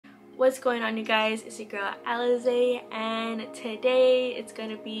What's going on, you guys? It's your girl Alize, and today it's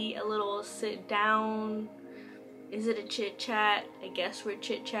gonna be a little sit down. Is it a chit chat? I guess we're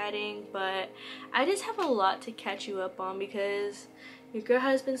chit chatting, but I just have a lot to catch you up on because your girl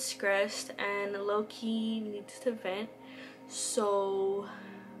has been stressed and low-key needs to vent. So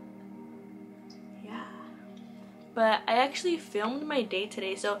yeah, but I actually filmed my day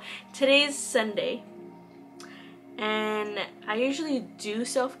today. So today's Sunday, and I usually do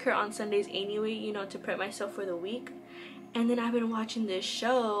self-care on Sundays anyway, you know, to prep myself for the week. And then I've been watching this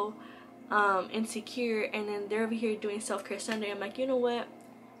show, Insecure, and then they're over here doing self-care Sunday. I'm like, you know what,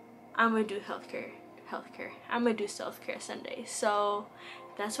 I'm gonna do healthcare. I'm gonna do self-care Sunday. So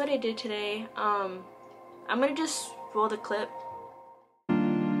that's what I did today. I'm gonna just roll the clip.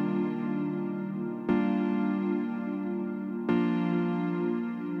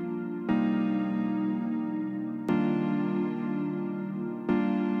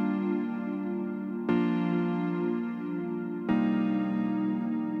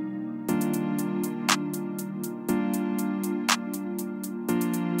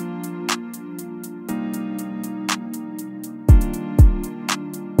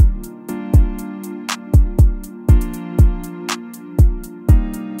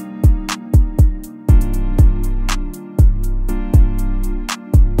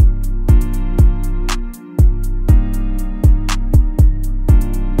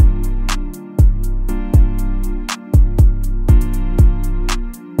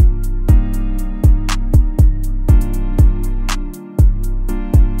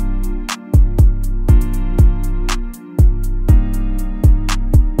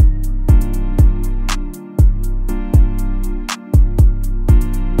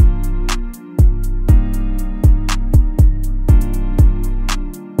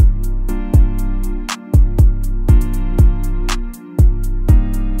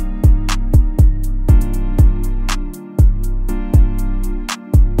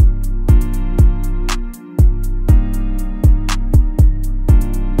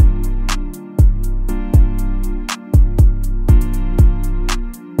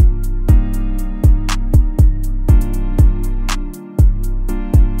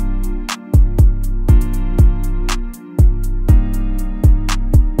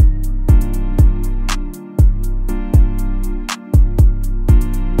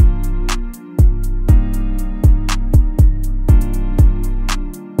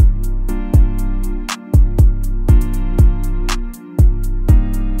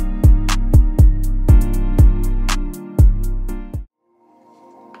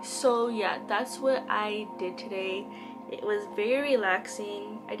 So yeah, that's what I did today. It was very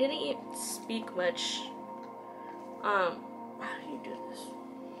relaxing. I didn't even speak much. How do you do this?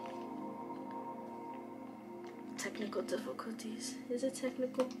 Technical difficulties. Is it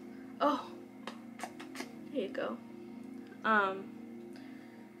technical? Oh, there you go.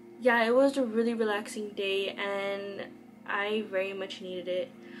 Yeah, it was a really relaxing day and I very much needed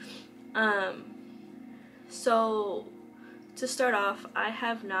it. So to start off, I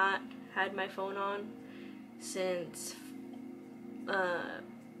have not had my phone on since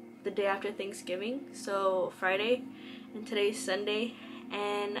the day after Thanksgiving, so Friday, and today's Sunday,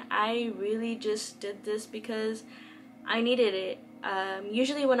 and I really just did this because I needed it.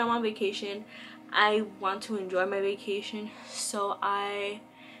 Usually when I'm on vacation, I want to enjoy my vacation, so I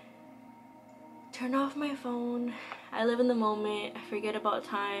turn off my phone. I live in the moment, I forget about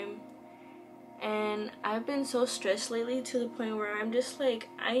time. And I've been so stressed lately to the point where I'm just like,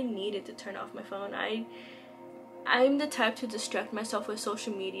 I needed to turn off my phone. I'm the type to distract myself with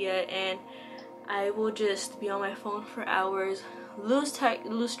social media, and I will just be on my phone for hours, lose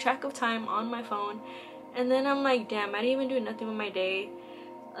track of time on my phone, and then I'm like, damn, I didn't even do nothing with my day.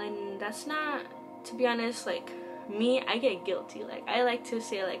 And that's not, to be honest, like me, I get guilty. Like, I like to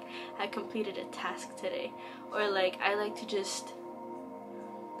say like I completed a task today, or like I like to just,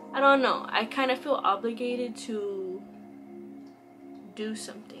 I don't know, I kind of feel obligated to do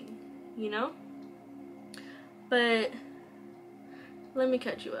something, you know? But let me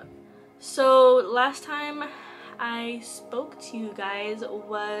catch you up. So last time I spoke to you guys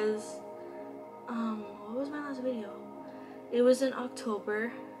was, what was my last video? It was in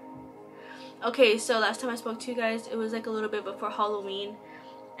October. Okay, so last time I spoke to you guys, it was like a little bit before Halloween,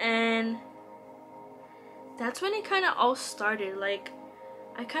 and that's when it kind of all started. Like,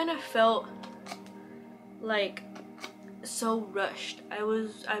 I kind of felt like so rushed.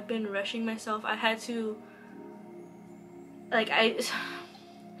 I've been rushing myself. I had to, like,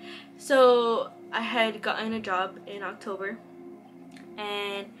 so I had gotten a job in October,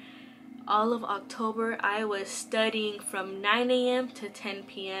 and all of October, I was studying from 9 a.m. to 10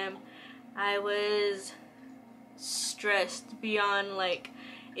 p.m. I was stressed beyond, like,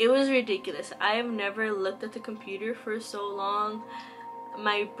 it was ridiculous. I have never looked at the computer for so long.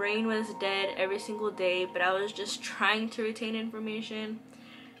 My brain was dead every single day, but I was just trying to retain information.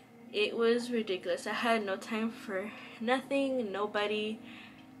 It was ridiculous. I had no time for nothing, nobody.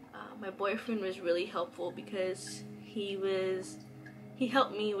 My boyfriend was really helpful because he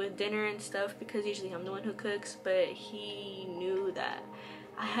helped me with dinner and stuff, because usually I'm the one who cooks, but he knew that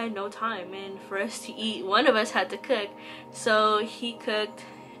I had no time, and for us to eat, one of us had to cook. So he cooked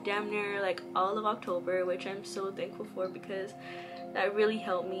damn near like all of October, which I'm so thankful for, because that really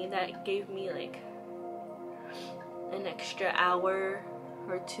helped me. That gave me like an extra hour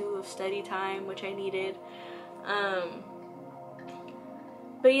or two of study time, which I needed.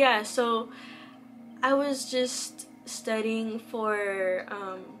 But yeah, so I was just studying for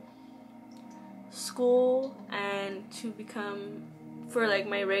school, and to become, for like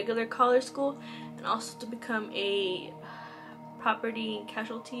my regular college school, and also to become a property and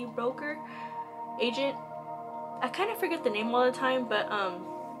casualty broker agent. I kind of forget the name all the time, but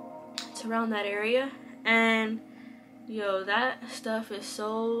it's around that area. And yo, that stuff is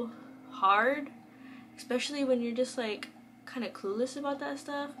so hard, especially when you're just like kind of clueless about that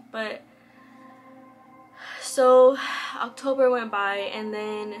stuff. But so October went by, and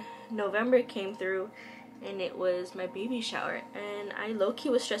then November came through, and it was my baby shower. And I low-key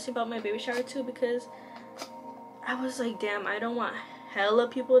was stressing about my baby shower too, because I was like, damn, I don't want hella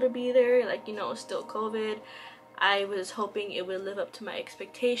people to be there, like, you know, still COVID. I was hoping it would live up to my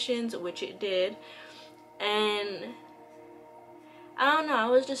expectations, which it did. And I don't know, I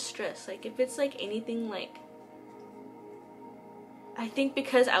was just stressed. Like, if it's like anything, like, I think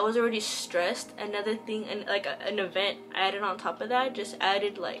because I was already stressed, another thing, and like an event added on top of that just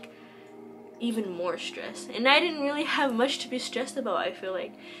added like even more stress. And I didn't really have much to be stressed about, I feel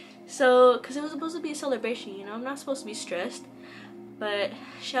like. So, because it was supposed to be a celebration, you know, I'm not supposed to be stressed. But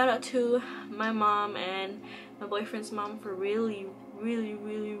shout out to my mom and my boyfriend's mom for really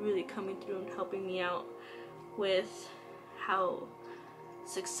coming through and helping me out with how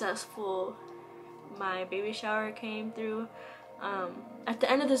successful my baby shower came through. At the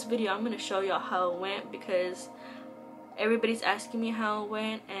end of this video, I'm going to show y'all how it went, because everybody's asking me how it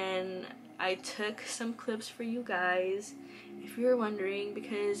went, and I took some clips for you guys, if you're wondering,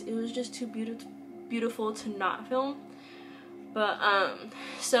 because it was just too beautiful to not film. But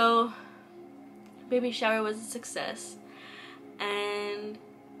so baby shower was a success, and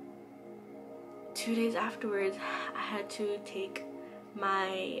 2 days afterwards I had to take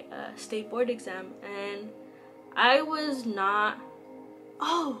my state board exam, and I was not,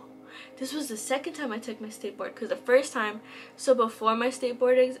 oh, this was the second time I took my state board, because the first time, so before my state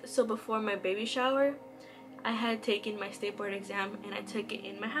board so before my baby shower, I had taken my state board exam, and I took it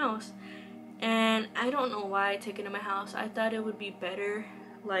in my house. And I don't know why I took it in my house. I thought it would be better,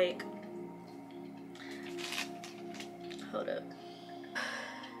 like, hold up.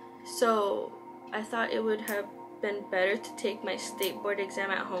 So I thought it would have been better to take my state board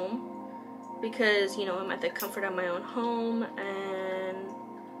exam at home, because, you know, I'm at the comfort of my own home, and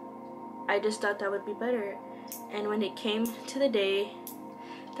I just thought that would be better. And when it came to the day,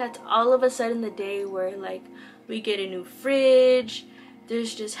 that's all of a sudden the day where, like, we get a new fridge,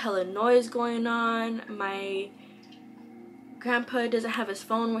 there's just hella noise going on, my grandpa doesn't have his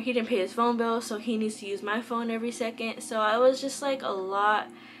phone, where he didn't pay his phone bill, so he needs to use my phone every second. So I was just like, a lot.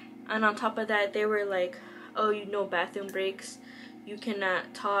 And on top of that, they were like, oh, you know, bathroom breaks, you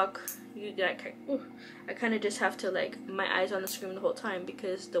cannot talk, you like, I kind of just have to, like, my eyes on the screen the whole time,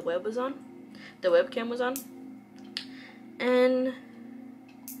 because the webcam was on. And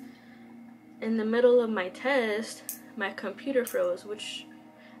in the middle of my test, my computer froze, which,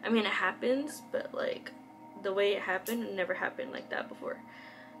 I mean, it happens, but like the way it happened, it never happened like that before.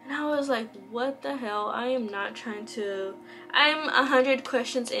 And I was like, what the hell? I am not trying to, I'm 100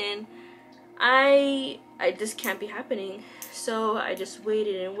 questions in, this can't be happening. So I just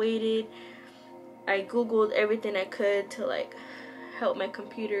waited and waited. I googled everything I could to like help my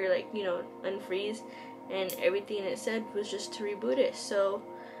computer, like, you know, unfreeze, and everything it said was just to reboot it. So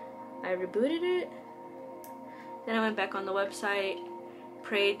I rebooted it. Then I went back on the website,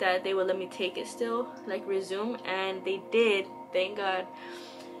 prayed that they would let me take it still, like resume, and they did, thank God.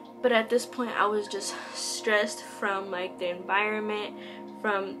 But at this point I was just stressed from like the environment,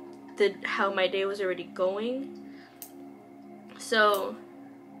 from how my day was already going. So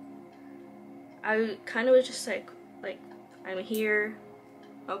I kind of was just like I'm here,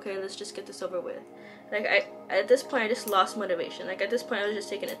 okay, let's just get this over with. Like, at this point I just lost motivation. Like, at this point I was just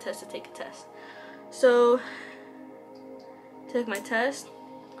taking a test to take a test. So took my test,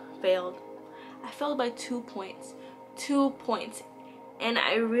 failed. I failed by 2 points. 2 points. And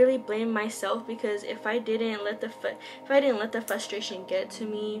I really blame myself, because if I didn't let the frustration get to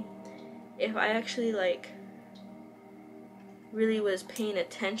me, if I actually like really was paying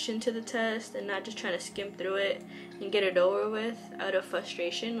attention to the test and not just trying to skim through it and get it over with out of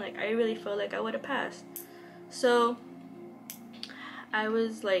frustration, like, I really felt like I would have passed. So I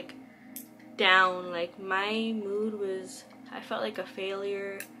was like down. Like, my mood was, I felt like a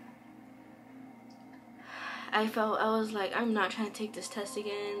failure. I was like, I'm not trying to take this test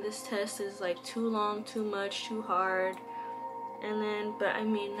again. This test is like too long, too much, too hard. And then, but I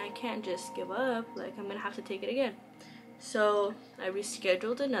mean, I can't just give up. Like, I'm gonna have to take it again. So I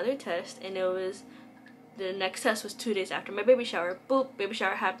rescheduled another test, and the next test was 2 days after my baby shower. Boop, baby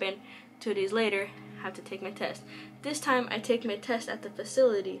shower happened. 2 days later, I have to take my test. This time I take my test at the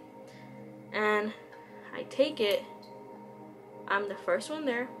facility, and I take it. I'm the first one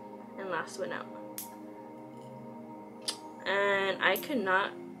there and last one out. And I could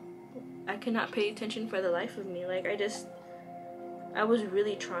not pay attention for the life of me. Like, I was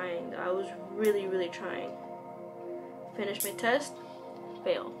really trying. I was really, really trying. Finish my test,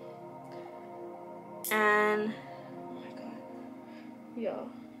 fail. And oh my god, y'all,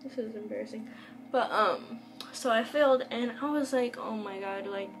 this is embarrassing. But so I failed, and I was like, oh my god,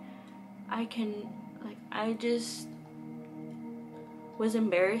 like, I just was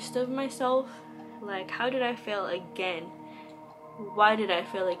embarrassed of myself. Like, how did I fail again? Why did I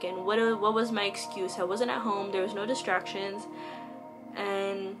fail again? What was my excuse? I wasn't at home, there was no distractions,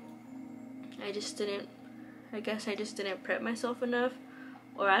 and I guess I just didn't prep myself enough,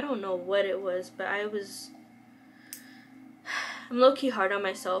 or I don't know what it was, but I'm low-key hard on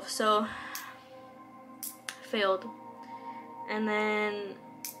myself. So failed. And then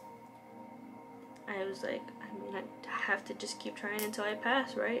I was like, I mean, I have to just keep trying until I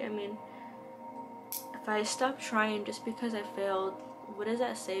pass, right? I mean, if I stop trying just because I failed, what does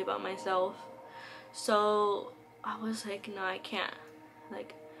that say about myself? So I was like, no, I can't.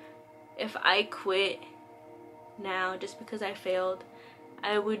 Like, if I quit now just because I failed,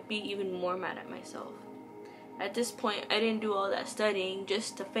 I would be even more mad at myself. At this point, I didn't do all that studying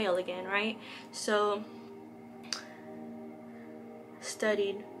just to fail again, right? So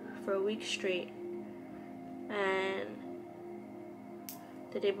studied for a week straight, and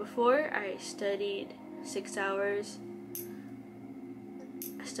the day before I studied 6 hours.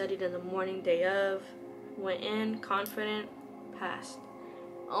 I studied in the morning day of, went in confident, passed.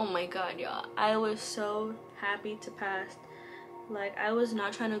 Oh my god, y'all, I was so happy to pass. Like, I was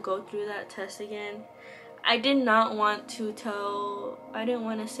not trying to go through that test again. I did not want to I didn't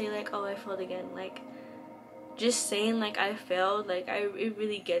want to say like, oh, I failed again. Like, just saying like I failed, like, it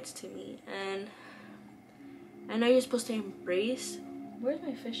really gets to me. And I know you're supposed to embrace, where's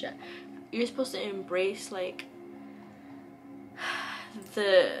my fish at? You're supposed to embrace like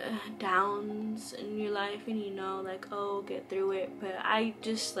the downs in your life, and you know, like, oh, get through it. But I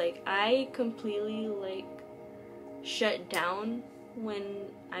just like, I completely like shut down when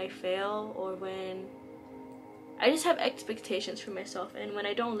I fail, or when I just have expectations for myself, and when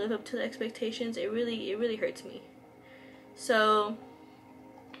I don't live up to the expectations, it really hurts me. So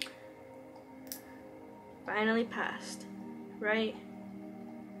finally passed, right?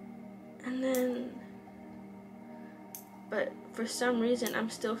 And then, but for some reason I'm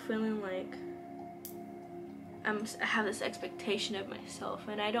still feeling like I have this expectation of myself,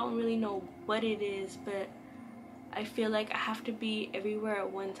 and I don't really know what it is, but I feel like I have to be everywhere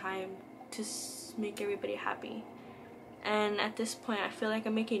at one time to make everybody happy. And at this point, I feel like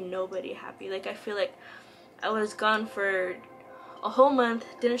I'm making nobody happy. Like, I feel like I was gone for a whole month,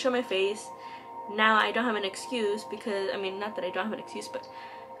 didn't show my face. Now I don't have an excuse, because, I mean, not that I don't have an excuse, but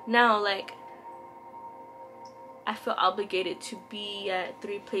now, like, I feel obligated to be at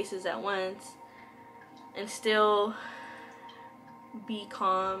 3 places at once and still be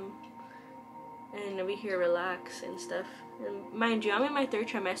calm and over here relax and stuff. And mind you, I'm in my 3rd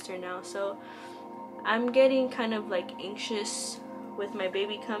trimester now, so I'm getting kind of like anxious with my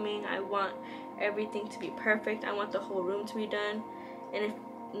baby coming. I want everything to be perfect. I want the whole room to be done. And if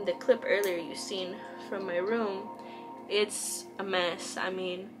in the clip earlier you seen from my room, it's a mess. I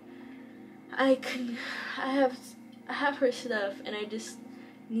mean, I have her stuff, and I just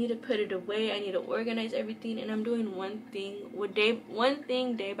need to put it away. I need to organize everything, and I'm doing one thing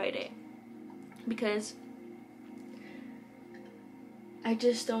day by day, because I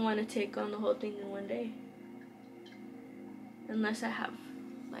just don't want to take on the whole thing in one day, unless I have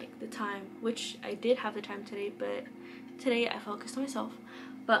like the time, which I did have the time today, but today I focused on myself.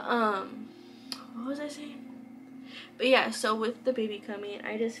 But what was I saying? But yeah, so with the baby coming,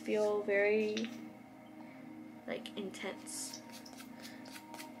 I just feel very like intense.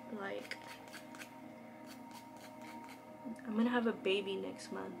 Like I'm gonna have a baby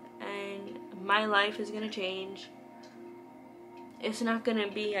next month and my life is gonna change. It's not gonna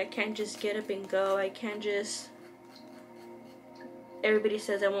be, I can't just get up and go. I can't just, everybody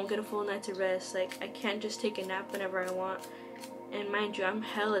says I won't get a full night to rest. Like I can't just take a nap whenever I want. And mind you, I'm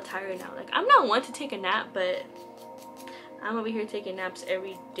hella tired now. Like I'm not one to take a nap, but I'm over here taking naps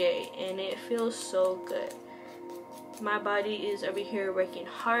every day and it feels so good. My body is over here working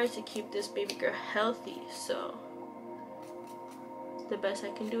hard to keep this baby girl healthy, so the best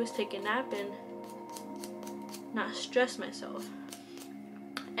I can do is take a nap and not stress myself.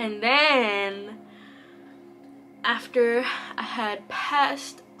 And then after I had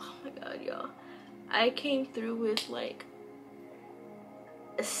passed, oh my god, y'all, I came through with like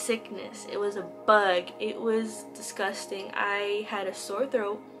a sickness. It was a bug. It was disgusting. I had a sore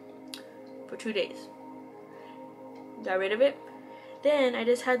throat for 2 days. Got rid of it. Then I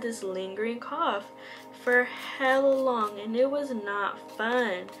just had this lingering cough for hella long and it was not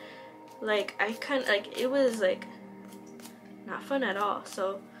fun. Like I kind of like, it was like not fun at all.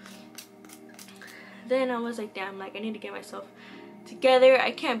 So then I was like, damn, like I need to get myself together.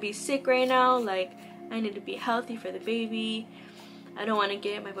 I can't be sick right now. Like I need to be healthy for the baby. I don't want to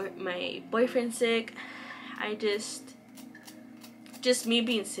get my boyfriend sick. I just me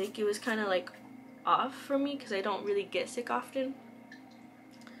being sick, it was kind of like off for me because I don't really get sick often.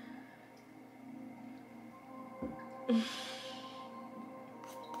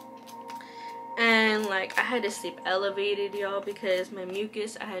 And like I had to sleep elevated, y'all, because my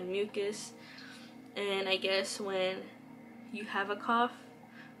mucus, I had mucus, and I guess when you have a cough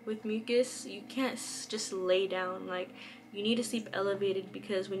with mucus, you can't just lay down. Like you need to sleep elevated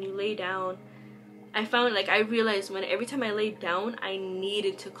because when you lay down, I found, like I realized when every time I laid down I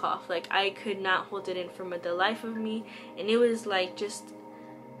needed to cough. Like I could not hold it in for the life of me, and it was like just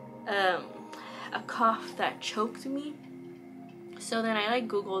a cough that choked me. So then I like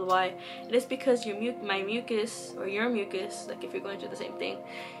googled why. It is because my mucus, or your mucus, like if you're going through the same thing,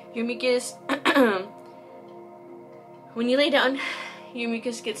 your mucus when you lay down, your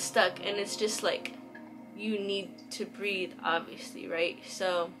mucus gets stuck and it's just like you need to breathe, obviously, right?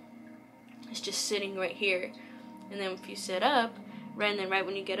 So it's just sitting right here, and then if you sit up, right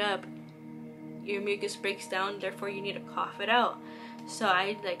when you get up, your mucus breaks down, therefore you need to cough it out. So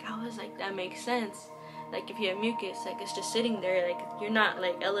I was like, that makes sense. Like if you have mucus, like it's just sitting there, like you're not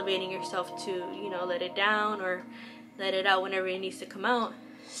like elevating yourself to, you know, let it down or let it out whenever it needs to come out.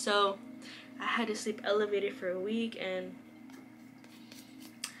 So I had to sleep elevated for a week, and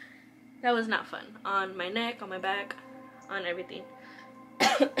that was not fun. On my neck, on my back, on everything.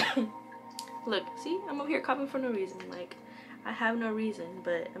 Look, see, I'm over here coughing for no reason. Like I have no reason,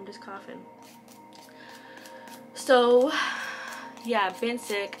 but I'm just coughing. So yeah, I've been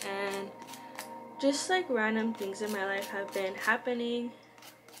sick, and just like random things in my life have been happening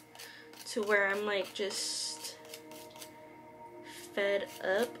to where I'm like just fed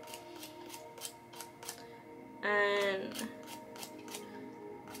up. And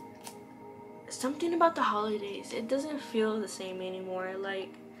something about the holidays, it doesn't feel the same anymore.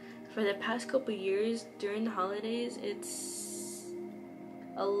 Like for the past couple years during the holidays, it's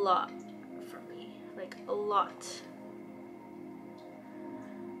a lot for me, like a lot.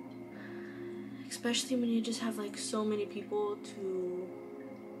 Especially when you just have like so many people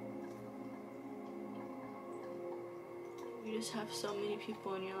you just have so many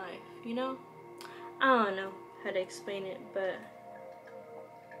people in your life, you know? I don't know how to explain it, but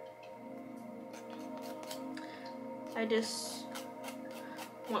I just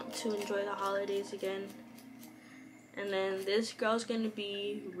want to enjoy the holidays again. And then this girl's gonna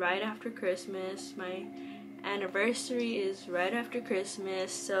be right after Christmas. My anniversary is right after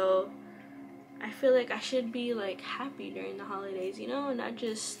Christmas, so I feel like I should be like happy during the holidays, you know, and not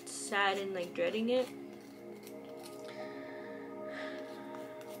just sad and like dreading it.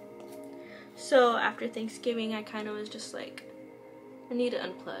 So after Thanksgiving, I kind of was just like, I need to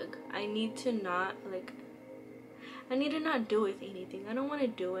unplug. I need to not deal with anything. I don't want to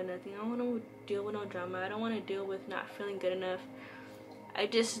deal with nothing. I don't want to deal with no drama. I don't want to deal with not feeling good enough. I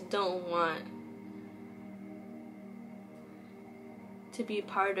just don't want to be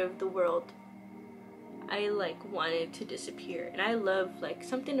part of the world. I like wanted to disappear, and I love like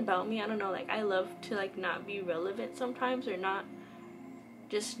something about me, I don't know, like I love to like not be relevant sometimes, or not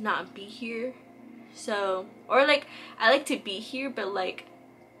be here. So, or like I like to be here, but like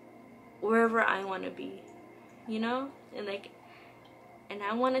wherever I want to be, you know? And like, and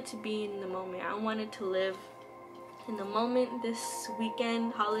I wanted to be in the moment. I wanted to live in the moment this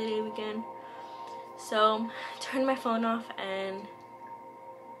weekend, holiday weekend. So I turned my phone off and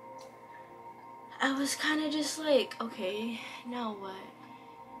I was kind of just like, okay, now what?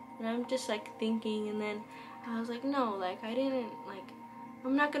 And I'm just like thinking, and then I was like, no, like I didn't, like,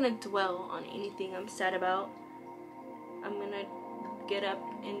 I'm not gonna dwell on anything I'm sad about. I'm gonna get up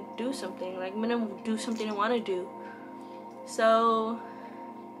and do something. Like, I'm gonna do something I want to do. So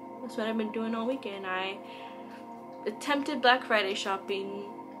that's what I've been doing all weekend. I attempted Black Friday shopping.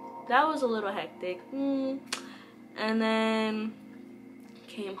 That was a little hectic. And then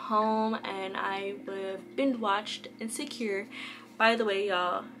came home and I binge watched Insecure. By the way,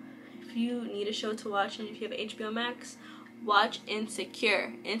 y'all, if you need a show to watch and if you have HBO Max, watch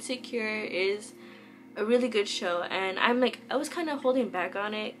Insecure. Insecure is a really good show, and I was kind of holding back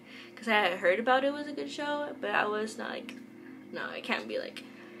on it because I had heard about it was a good show, but I was not like, no, it can't be like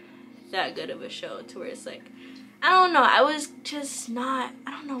that good of a show to where it's like, I don't know, I was just not,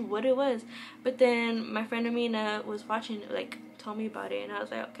 I don't know what it was. But then my friend Amina was watching it, like told me about it, and I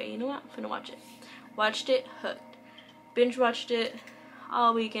was like, okay, you know what, I'm gonna watch it. Watched it, hooked. Binge watched it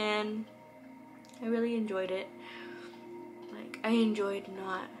all weekend. I really enjoyed it. Like, I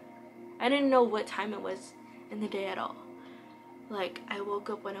didn't know what time it was in the day at all. Like, I woke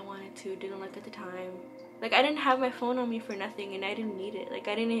up when I wanted to, didn't look at the time. Like, I didn't have my phone on me for nothing, and I didn't need it. Like,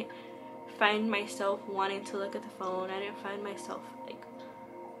 I didn't find myself wanting to look at the phone. I didn't find myself, like,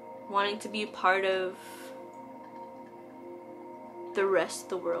 wanting to be part of the rest of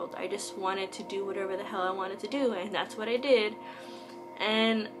the world. I just wanted to do whatever the hell I wanted to do, and that's what I did.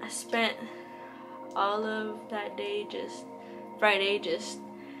 And I spent all of that day, Friday,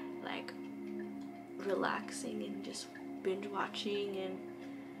 like relaxing and just binge watching and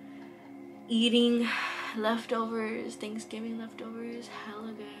eating leftovers, Thanksgiving leftovers,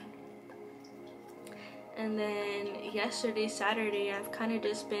 hella good. And then yesterday, Saturday, I've kind of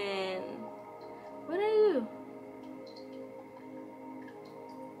just been, what did I do?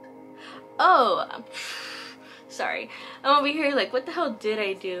 Oh, sorry, I'm over here like, what the hell did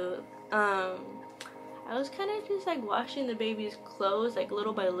I do? I was kind of just like washing the baby's clothes, like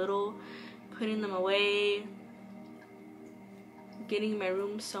little by little, putting them away, getting my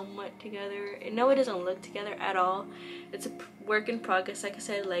room somewhat together. And no, it doesn't look together at all. It's a work in progress. Like I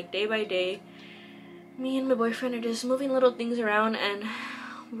said, like day by day, me and my boyfriend are just moving little things around, and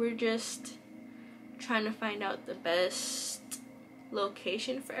we're just trying to find out the best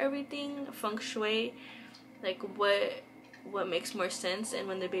location for everything, feng shui, like what makes more sense, and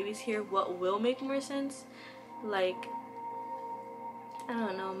when the baby's here, what will make more sense. Like, I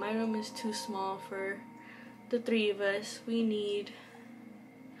don't know, my room is too small for the three of us. We need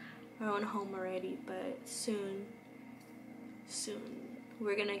our own home already, but soon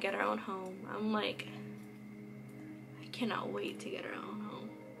we're gonna get our own home. I'm like, I cannot wait to get our own home.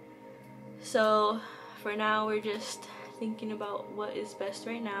 So for now, we're just thinking about what is best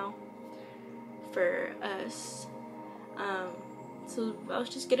right now for us. So I was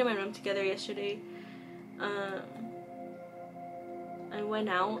just getting my room together yesterday. I went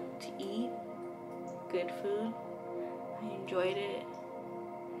out to eat good food. I enjoyed it.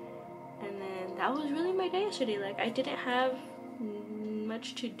 And then that was really my day yesterday. Like, I didn't have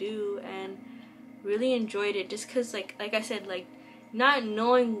much to do and really enjoyed it, just because like I said, like, not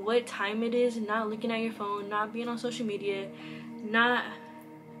knowing what time it is, not looking at your phone, not being on social media, not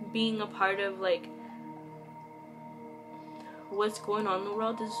being a part of like what's going on in the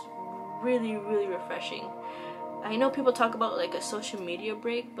world is really, really refreshing. I know people talk about like a social media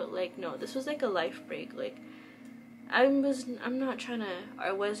break, but like, no, this was like a life break. Like, I mean,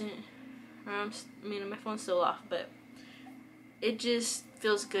 my phone's still off, but it just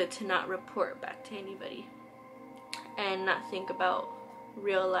feels good to not report back to anybody and not think about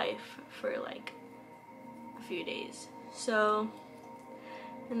real life for like a few days. So,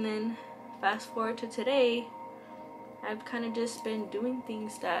 and then fast forward to today, I've kind of just been doing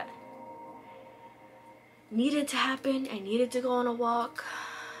things that needed to happen. I needed to go on a walk.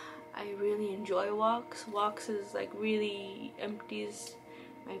 I really enjoy walks. Walks is like really empties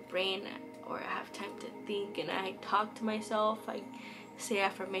my brain, or I have time to think, and I talk to myself. I say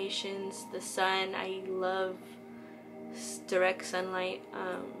affirmations. The sun, I love direct sunlight.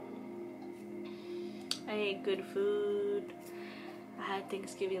 I ate good food. I had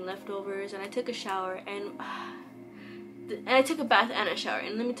Thanksgiving leftovers, and I took a shower, and I took a bath and a shower.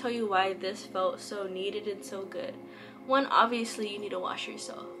 And let me tell you why this felt so needed and so good. One, obviously you need to wash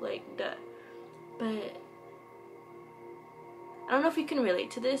yourself, like, duh. But I don't know if you can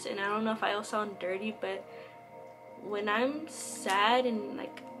relate to this, and I don't know if I'll sound dirty, but when I'm sad and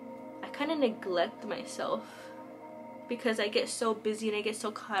like I kind of neglect myself because I get so busy and I get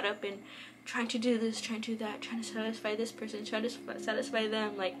so caught up in trying to do this, trying to do that, trying to satisfy this person, trying to satisfy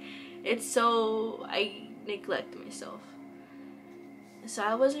them. Like, it's so, I neglect myself. So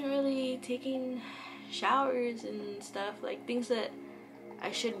I wasn't really taking showers and stuff, like things that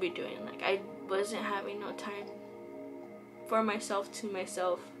I should be doing. Like, I wasn't having no time for myself, to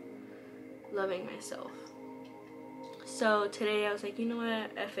myself, loving myself. So today I was like, you know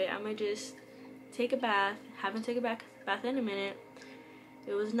what, F it, I'm gonna just take a bath. Haven't taken a bath in a minute.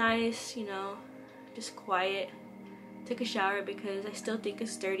 It was nice, you know, just quiet. Took a shower because I still think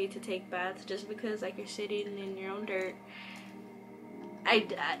it's dirty to take baths just because like you're sitting in your own dirt.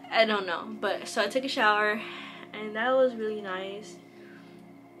 I don't know, but so I took a shower and that was really nice.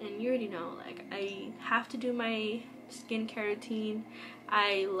 And you already know, like, I have to do my skincare routine.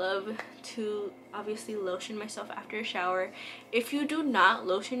 I love to obviously lotion myself after a shower. If you do not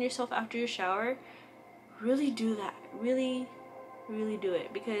lotion yourself after your shower, really do that. Really do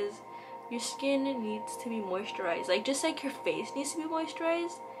it, because your skin needs to be moisturized. Like, just like your face needs to be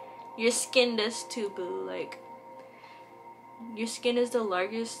moisturized, your skin does too, boo. Like, your skin is the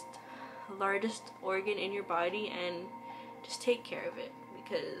largest organ in your body, and just take care of it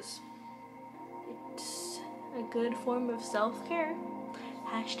because it's a good form of self-care.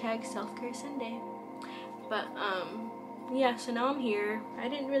 Hashtag self-care Sunday. But yeah, so now I'm here. I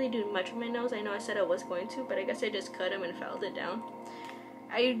didn't really do much with my nails. I know I said I was going to, but I guess I just cut them and filed it down.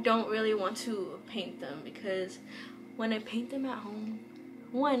 I don't really want to paint them because when I paint them at home,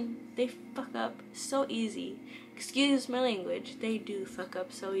 one, they fuck up so easy. Excuse my language, they do fuck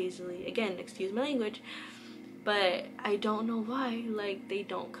up so easily. Again, excuse my language, but I don't know why. Like, they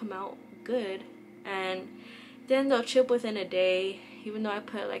don't come out good, and then they'll chip within a day, even though I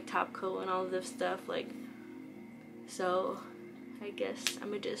put like top coat and all of this stuff. Like, so I guess I'm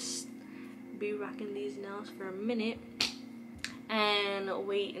gonna just be rocking these nails for a minute and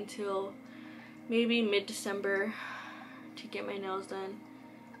wait until maybe mid-December to get my nails done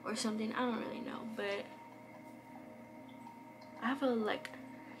or something. I don't really know, but I have a like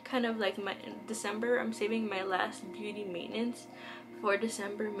kind of like my December, I'm saving my last beauty maintenance for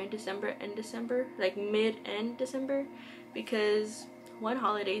December, mid-December, end December, like mid-end December, because 1,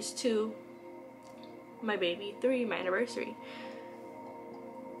 holidays, 2, my baby, 3, my anniversary.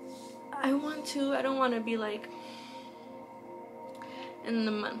 I don't want to be like in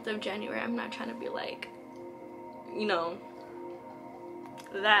the month of January, I'm not trying to be like, you know,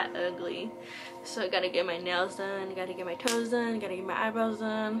 that ugly. So I gotta get my nails done, gotta get my toes done, gotta get my eyebrows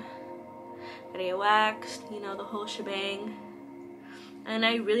done, gotta get waxed, you know, the whole shebang. And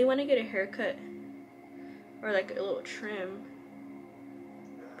I really want to get a haircut or like a little trim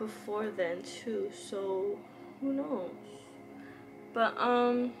before then too, so who knows. But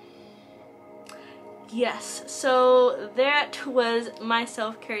yes, so that was my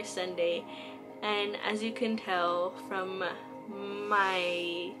self-care Sunday, and as you can tell from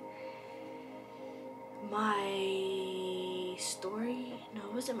my story, no,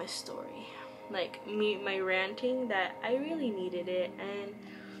 it wasn't my story, like my ranting, that I really needed it. And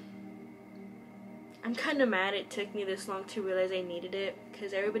I'm kind of mad it took me this long to realize I needed it,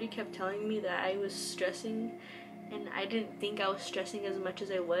 because everybody kept telling me that I was stressing, and I didn't think I was stressing as much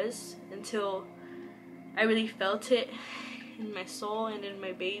as I was until I really felt it in my soul and in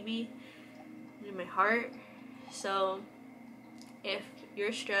my baby and in my heart. So if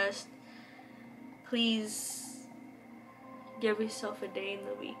you're stressed, please give yourself a day in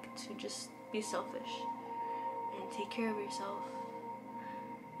the week to just be selfish and take care of yourself.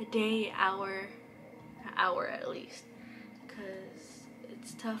 A day, hour at least, because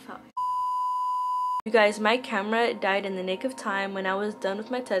it's tough out here. You guys, my camera died in the nick of time when I was done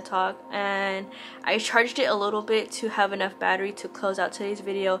with my TED Talk, and I charged it a little bit to have enough battery to close out today's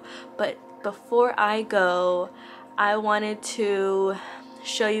video. But before I go, I wanted to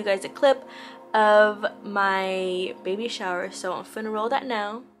show you guys a clip of my baby shower, so I'm finna roll that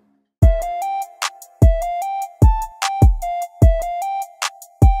now.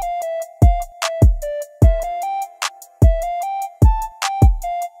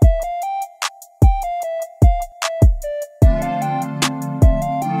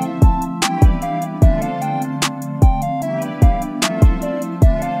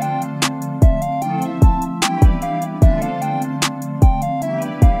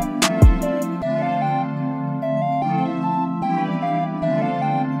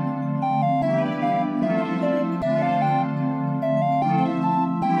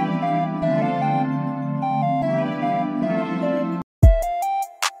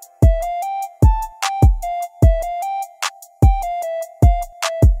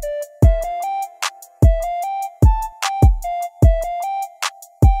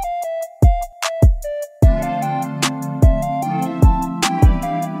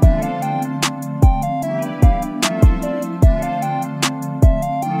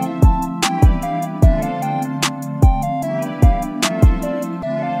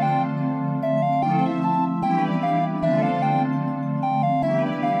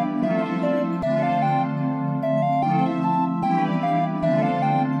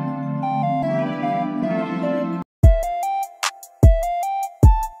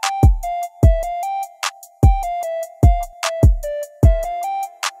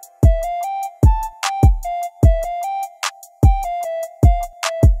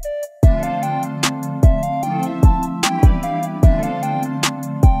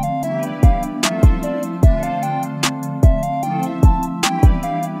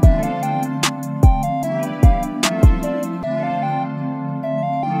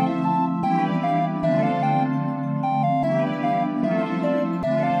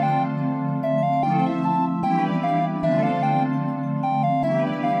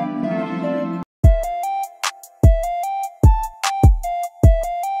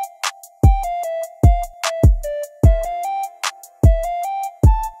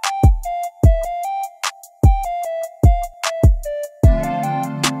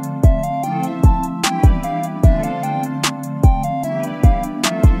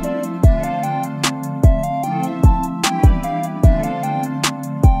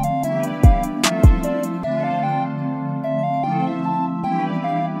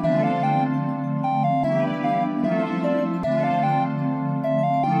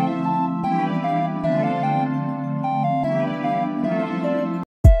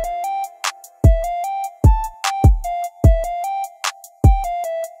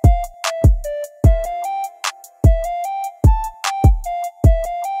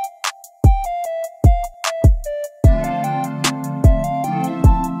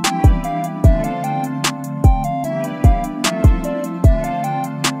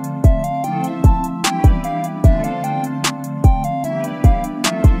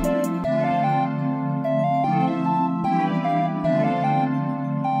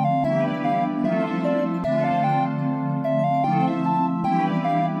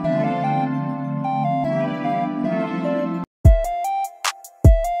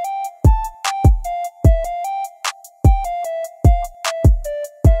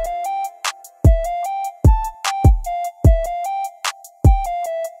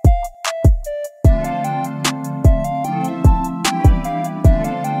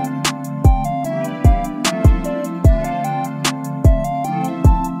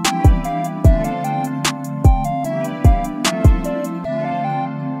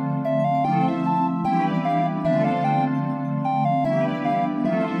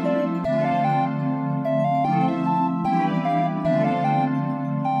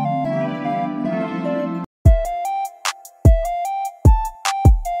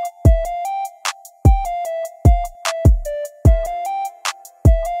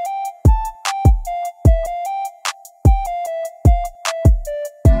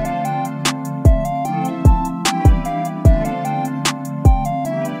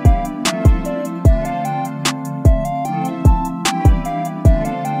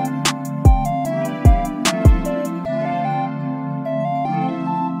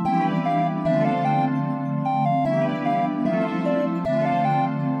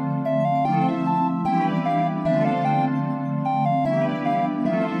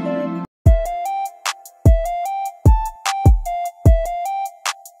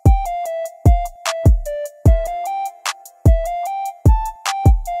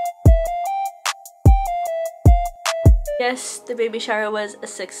 Yes, the baby shower was a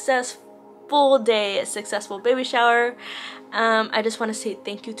successful day, a successful baby shower. I just want to say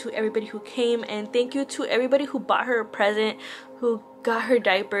thank you to everybody who came, and thank you to everybody who bought her a present, who got her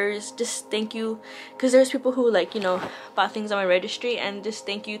diapers. Just thank you, because there's people who, like, you know, bought things on my registry, and just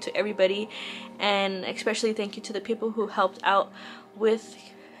thank you to everybody, and especially thank you to the people who helped out with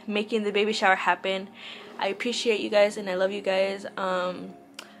making the baby shower happen. I appreciate you guys and I love you guys.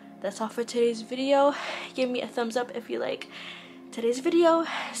 That's all for today's video. Give me a thumbs up if you like today's video,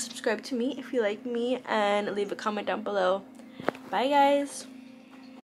 subscribe to me if you like me, and leave a comment down below. Bye guys.